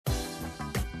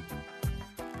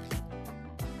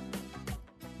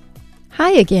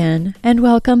Hi again, and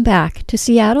welcome back to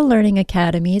Seattle Learning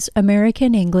Academy's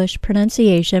American English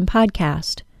Pronunciation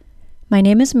Podcast. My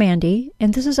name is Mandy,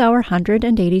 and this is our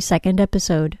 182nd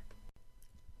episode.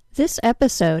 This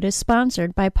episode is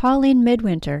sponsored by Pauline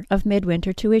Midwinter of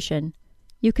Midwinter Tuition.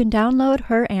 You can download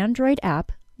her Android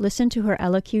app, listen to her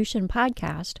elocution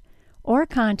podcast, or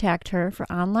contact her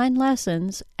for online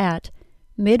lessons at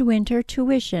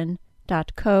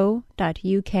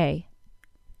midwintertuition.co.uk.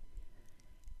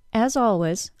 As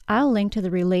always, I'll link to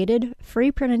the related free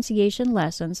pronunciation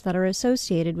lessons that are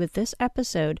associated with this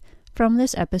episode from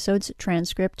this episode's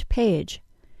transcript page.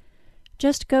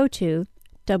 Just go to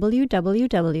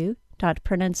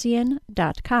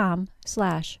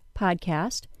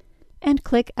www.pronuncian.com/podcast and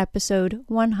click episode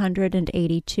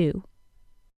 182.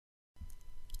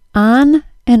 On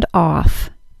and off.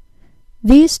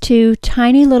 These two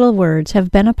tiny little words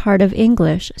have been a part of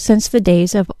English since the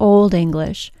days of Old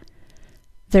English.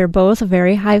 They're both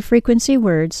very high-frequency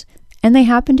words, and they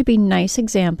happen to be nice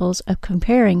examples of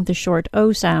comparing the short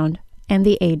O sound and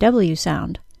the AW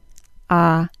sound,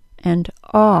 ah and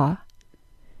aw.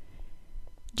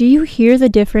 Do you hear the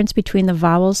difference between the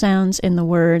vowel sounds in the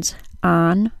words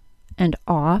on and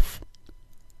off?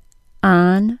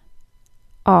 On,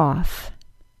 off.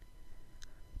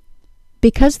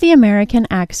 Because the American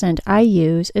accent I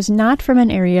use is not from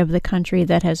an area of the country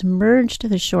that has merged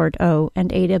the short O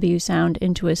and AW sound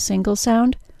into a single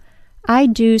sound, I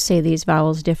do say these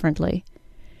vowels differently.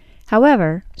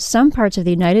 However, some parts of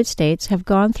the United States have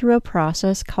gone through a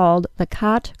process called the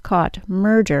Cot-Caught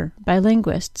merger by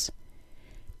linguists.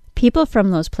 People from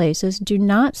those places do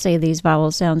not say these vowel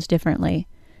sounds differently.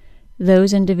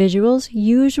 Those individuals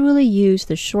usually use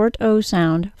the short O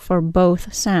sound for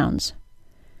both sounds.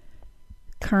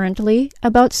 Currently,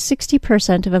 about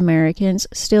 60% of Americans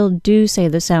still do say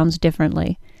the sounds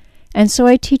differently, and so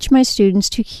I teach my students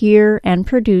to hear and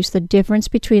produce the difference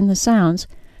between the sounds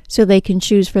so they can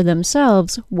choose for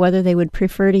themselves whether they would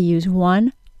prefer to use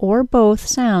one or both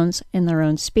sounds in their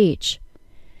own speech.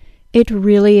 It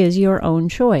really is your own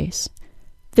choice.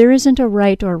 There isn't a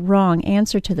right or wrong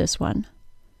answer to this one.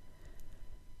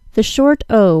 The short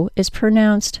O is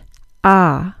pronounced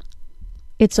ah.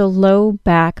 It's a low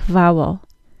back vowel.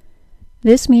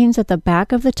 This means that the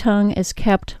back of the tongue is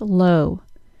kept low.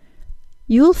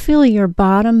 You'll feel your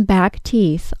bottom back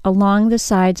teeth along the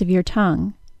sides of your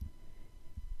tongue.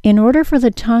 In order for the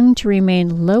tongue to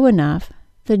remain low enough,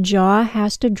 the jaw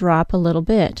has to drop a little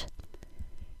bit.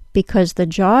 Because the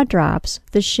jaw drops,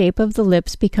 the shape of the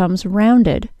lips becomes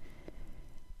rounded.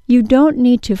 You don't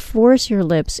need to force your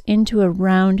lips into a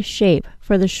round shape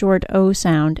for the short O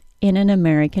sound in an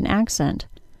American accent.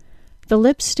 The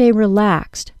lips stay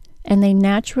relaxed, and they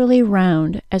naturally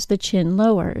round as the chin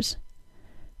lowers.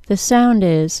 The sound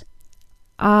is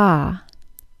ah.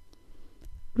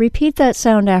 Repeat that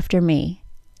sound after me.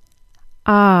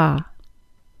 Ah.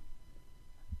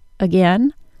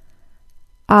 Again.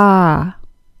 Ah.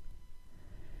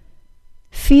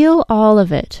 Feel all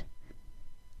of it.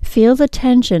 Feel the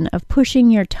tension of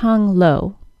pushing your tongue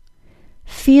low.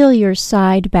 Feel your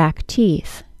side back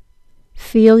teeth.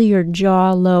 Feel your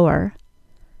jaw lower.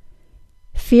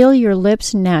 Feel your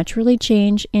lips naturally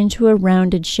change into a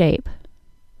rounded shape.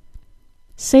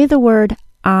 Say the word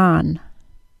on.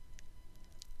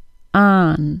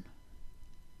 On.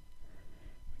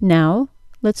 Now,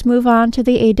 let's move on to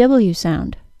the AW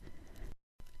sound.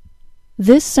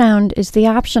 This sound is the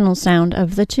optional sound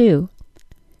of the two.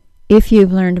 If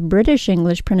you've learned British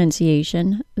English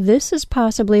pronunciation, this is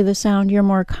possibly the sound you're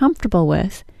more comfortable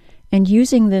with, and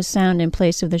using this sound in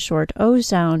place of the short O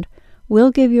sound will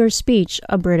give your speech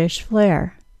a British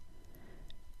flair.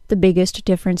 The biggest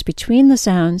difference between the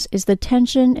sounds is the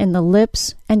tension in the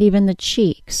lips and even the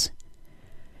cheeks.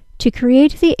 To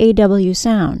create the AW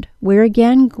sound, we're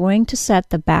again going to set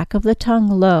the back of the tongue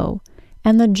low,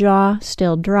 and the jaw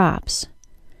still drops.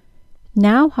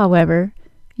 Now, however,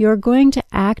 you're going to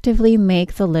actively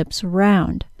make the lips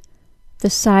round. The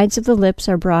sides of the lips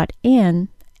are brought in,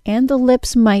 and the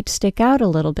lips might stick out a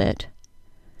little bit.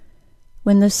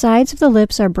 When the sides of the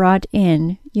lips are brought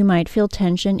in, you might feel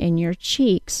tension in your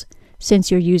cheeks,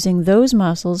 since you're using those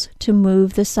muscles to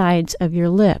move the sides of your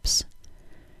lips.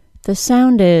 The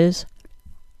sound is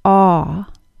aw.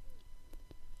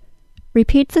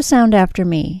 Repeat the sound after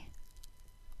me.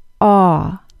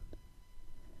 Aw.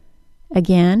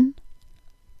 Again.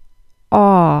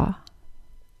 Aw.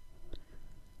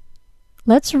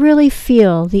 Let's really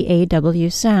feel the AW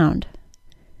sound.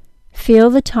 Feel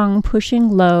the tongue pushing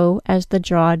low as the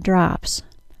jaw drops.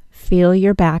 Feel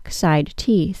your back side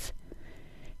teeth.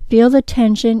 Feel the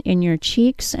tension in your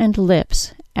cheeks and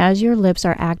lips as your lips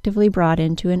are actively brought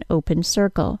into an open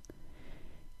circle.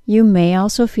 You may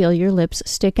also feel your lips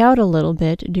stick out a little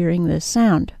bit during this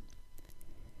sound.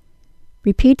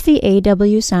 Repeat the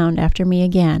AW sound after me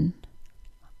again.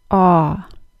 Aw.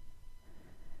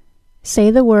 Say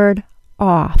the word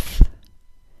off.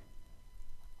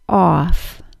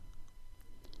 Off.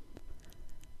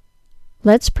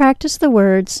 Let's practice the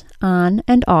words on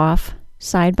and off,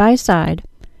 side by side,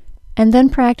 and then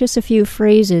practice a few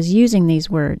phrases using these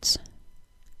words.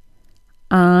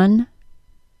 On,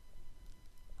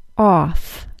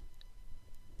 off.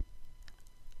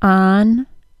 On,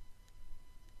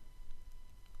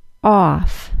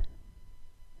 off.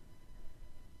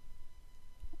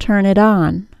 Turn it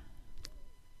on.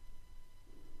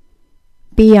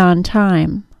 Be on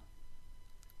time.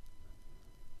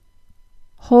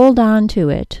 Hold on to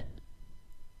it.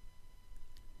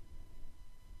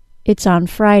 It's on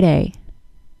Friday.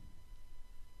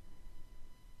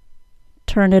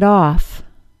 Turn it off.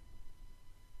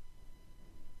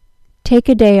 Take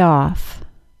a day off.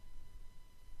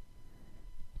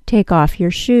 Take off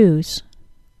your shoes.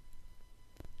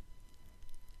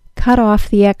 Cut off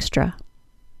the extra.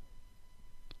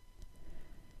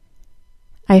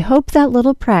 I hope that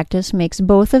little practice makes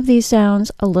both of these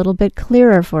sounds a little bit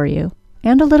clearer for you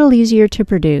and a little easier to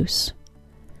produce.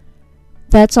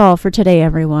 That's all for today,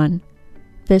 everyone.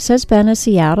 This has been a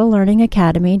Seattle Learning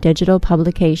Academy digital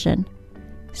publication.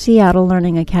 Seattle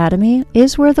Learning Academy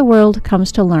is where the world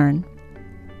comes to learn.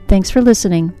 Thanks for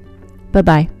listening.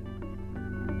 Bye-bye.